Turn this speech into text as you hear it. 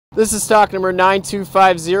This is stock number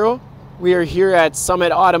 9250. We are here at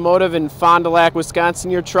Summit Automotive in Fond du Lac,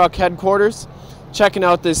 Wisconsin, your truck headquarters. Checking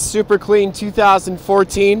out this super clean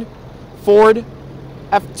 2014 Ford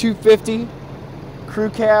F250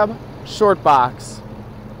 Crewcab Shortbox.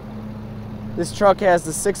 This truck has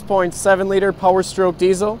the 6.7 liter Powerstroke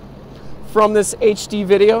diesel. From this HD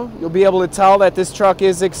video, you'll be able to tell that this truck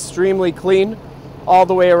is extremely clean all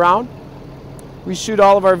the way around. We shoot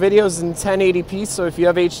all of our videos in 1080p, so if you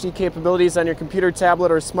have HD capabilities on your computer,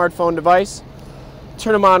 tablet, or smartphone device,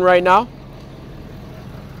 turn them on right now,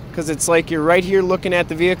 because it's like you're right here looking at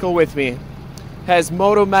the vehicle with me. Has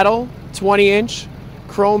Moto metal 20-inch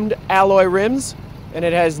chromed alloy rims, and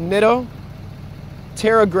it has Nitto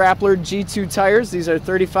Terra Grappler G2 tires. These are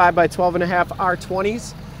 35 by 12.5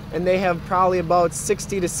 R20s, and they have probably about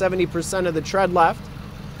 60 to 70% of the tread left.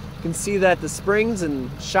 You can see that the springs and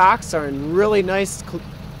shocks are in really nice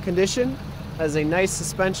condition. Has a nice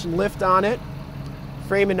suspension lift on it.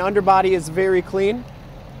 Frame and underbody is very clean.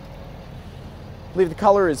 I believe the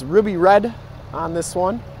color is ruby red on this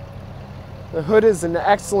one. The hood is in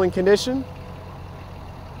excellent condition.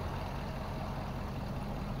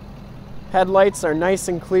 Headlights are nice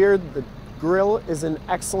and clear. The grille is in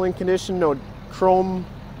excellent condition. No chrome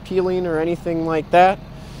peeling or anything like that.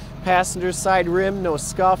 Passenger side rim, no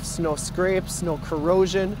scuffs, no scrapes, no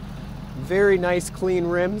corrosion. Very nice clean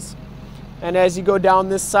rims. And as you go down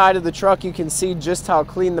this side of the truck, you can see just how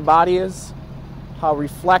clean the body is, how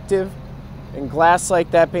reflective and glass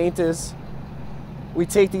like that paint is. We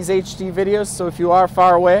take these HD videos, so if you are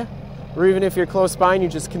far away, or even if you're close by and you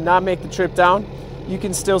just cannot make the trip down, you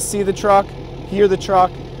can still see the truck, hear the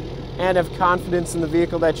truck, and have confidence in the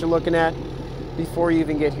vehicle that you're looking at before you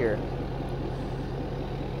even get here.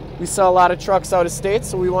 We sell a lot of trucks out of state,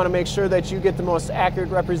 so we want to make sure that you get the most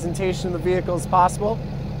accurate representation of the vehicle as possible,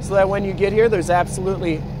 so that when you get here, there's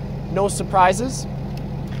absolutely no surprises,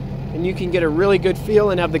 and you can get a really good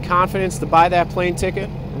feel and have the confidence to buy that plane ticket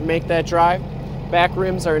and make that drive. Back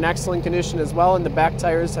rims are in excellent condition as well, and the back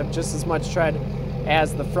tires have just as much tread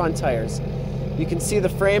as the front tires. You can see the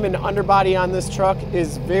frame and underbody on this truck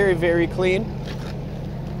is very, very clean.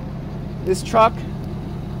 This truck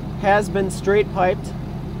has been straight piped.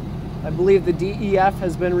 I believe the DEF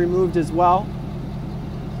has been removed as well.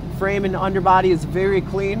 Frame and underbody is very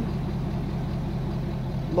clean.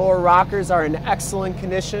 Lower rockers are in excellent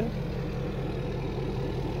condition.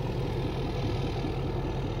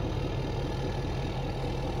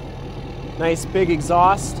 Nice big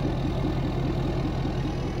exhaust.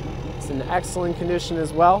 It's in excellent condition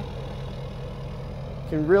as well. You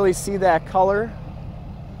can really see that color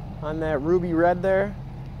on that ruby red there.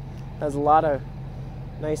 Has a lot of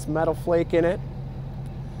nice metal flake in it.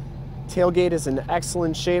 Tailgate is in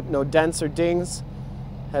excellent shape, no dents or dings.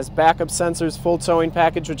 Has backup sensors, full towing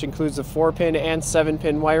package, which includes a 4-pin and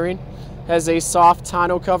 7-pin wiring. Has a soft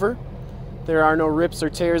tonneau cover. There are no rips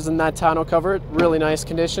or tears in that tonneau cover. Really nice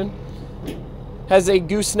condition. Has a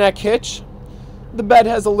gooseneck hitch. The bed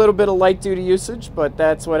has a little bit of light duty usage, but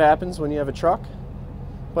that's what happens when you have a truck.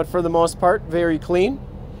 But for the most part, very clean.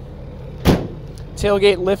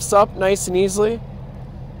 Tailgate lifts up nice and easily,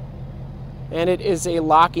 and it is a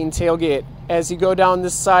locking tailgate. As you go down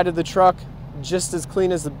this side of the truck, just as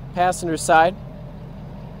clean as the passenger side.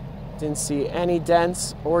 Didn't see any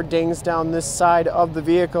dents or dings down this side of the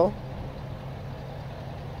vehicle.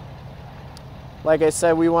 Like I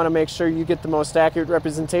said, we want to make sure you get the most accurate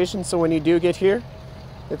representation, so when you do get here,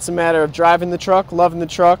 it's a matter of driving the truck, loving the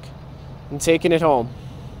truck, and taking it home.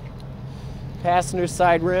 Passenger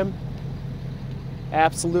side rim,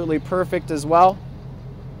 absolutely perfect as well.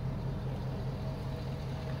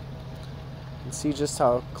 You can see just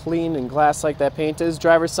how clean and glass-like that paint is.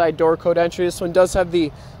 Driver's side door code entry. This one does have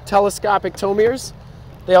the telescopic tow mirrors.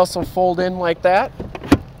 They also fold in like that.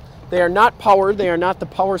 They are not powered. They are not the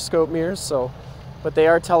Powerstroke mirrors, but they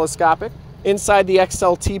are telescopic. Inside, the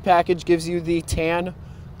XLT package gives you the tan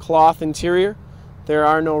cloth interior. There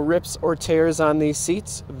are no rips or tears on these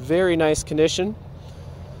seats. Very nice condition.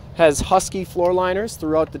 Has husky floor liners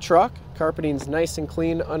throughout the truck. Carpeting's nice and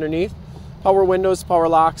clean underneath. Power windows, power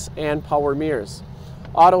locks, and power mirrors.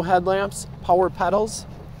 Auto headlamps, power pedals,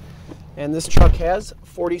 and this truck has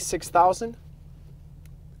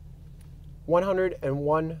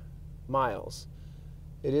 46,101 miles.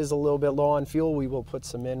 It is a little bit low on fuel. We will put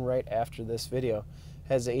some in right after this video.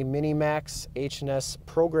 Has a Minimax H&S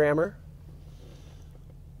programmer,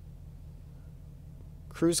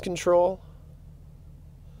 cruise control,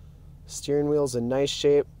 steering wheel's in nice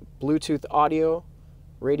shape, Bluetooth audio,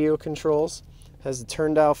 radio controls, has a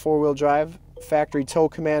turn dial 4-wheel drive, factory tow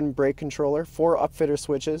command brake controller, 4 upfitter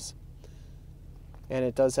switches, and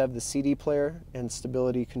it does have the CD player and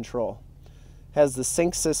stability control. Has the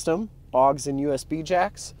sync system, AUX and USB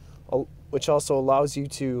jacks, which also allows you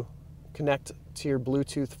to connect to your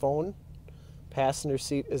Bluetooth phone. Passenger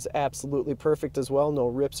seat is absolutely perfect as well, no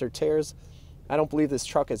rips or tears. I don't believe this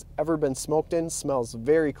truck has ever been smoked in, smells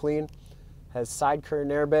very clean, has side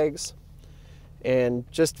curtain airbags, and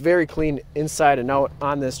just very clean inside and out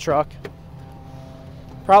on this truck.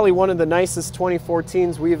 Probably one of the nicest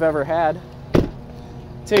 2014s we've ever had.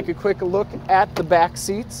 Take a quick look at the back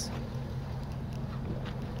seats.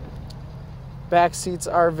 Back seats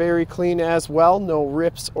are very clean as well, no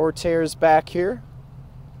rips or tears back here.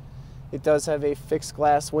 It does have a fixed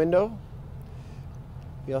glass window.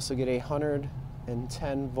 You also get a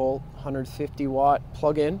 110 volt, 150 watt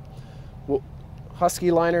plug-in.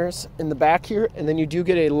 Husky liners in the back here, and then you do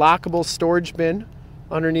get a lockable storage bin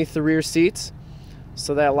underneath the rear seats,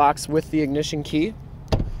 so that locks with the ignition key.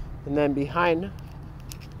 And then behind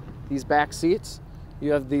these back seats,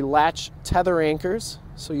 you have the L.A.T.C.H tether anchors,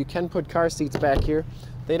 so you can put car seats back here.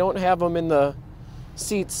 They don't have them in the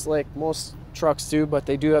seats like most trucks do, but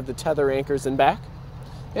they do have the tether anchors in back.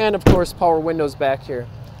 And of course, power windows back here.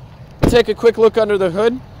 Take a quick look under the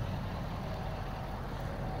hood.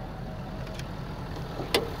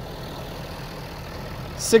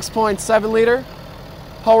 .7 liter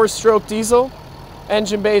Powerstroke diesel.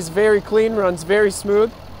 Engine bay is very clean, runs very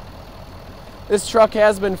smooth. This truck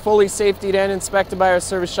has been fully safetied and inspected by our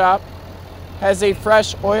service shop. Has a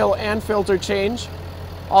fresh oil and filter change.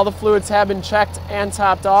 All the fluids have been checked and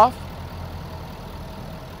topped off.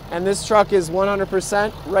 And this truck is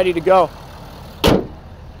 100% ready to go.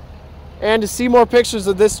 And to see more pictures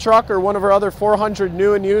of this truck or one of our other 400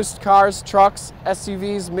 new and used cars, trucks,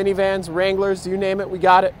 SUVs, minivans, Wranglers, you name it, we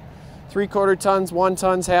got it. 3/4 tons, 1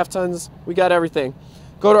 tons, half tons, we got everything.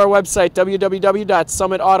 Go to our website,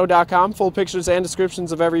 www.summitauto.com. Full pictures and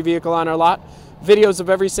descriptions of every vehicle on our lot. Videos of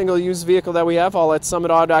every single used vehicle that we have, all at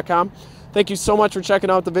summitauto.com. Thank you so much for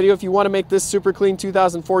checking out the video. If you want to make this super clean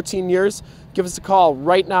 2014 yours, give us a call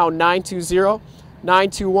right now,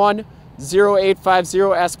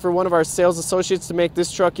 920-921-0850. Ask for one of our sales associates to make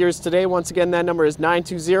this truck yours today. Once again, that number is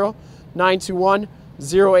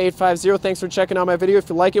 920-921-0850. Thanks for checking out my video. If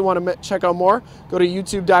you like it, want to check out more, go to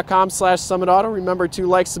youtube.com/summitauto. Remember to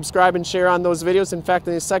like, subscribe, and share on those videos. In fact,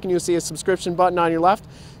 in a second, you'll see a subscription button on your left,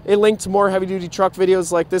 a link to more heavy-duty truck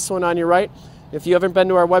videos like this one on your right. If you haven't been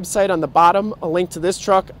to our website, on the bottom, a link to this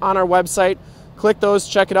truck on our website. Click those,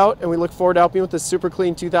 check it out, and we look forward to helping you with this super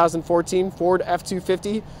clean 2014 Ford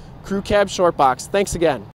F250 Crewcab Shortbox. Thanks again.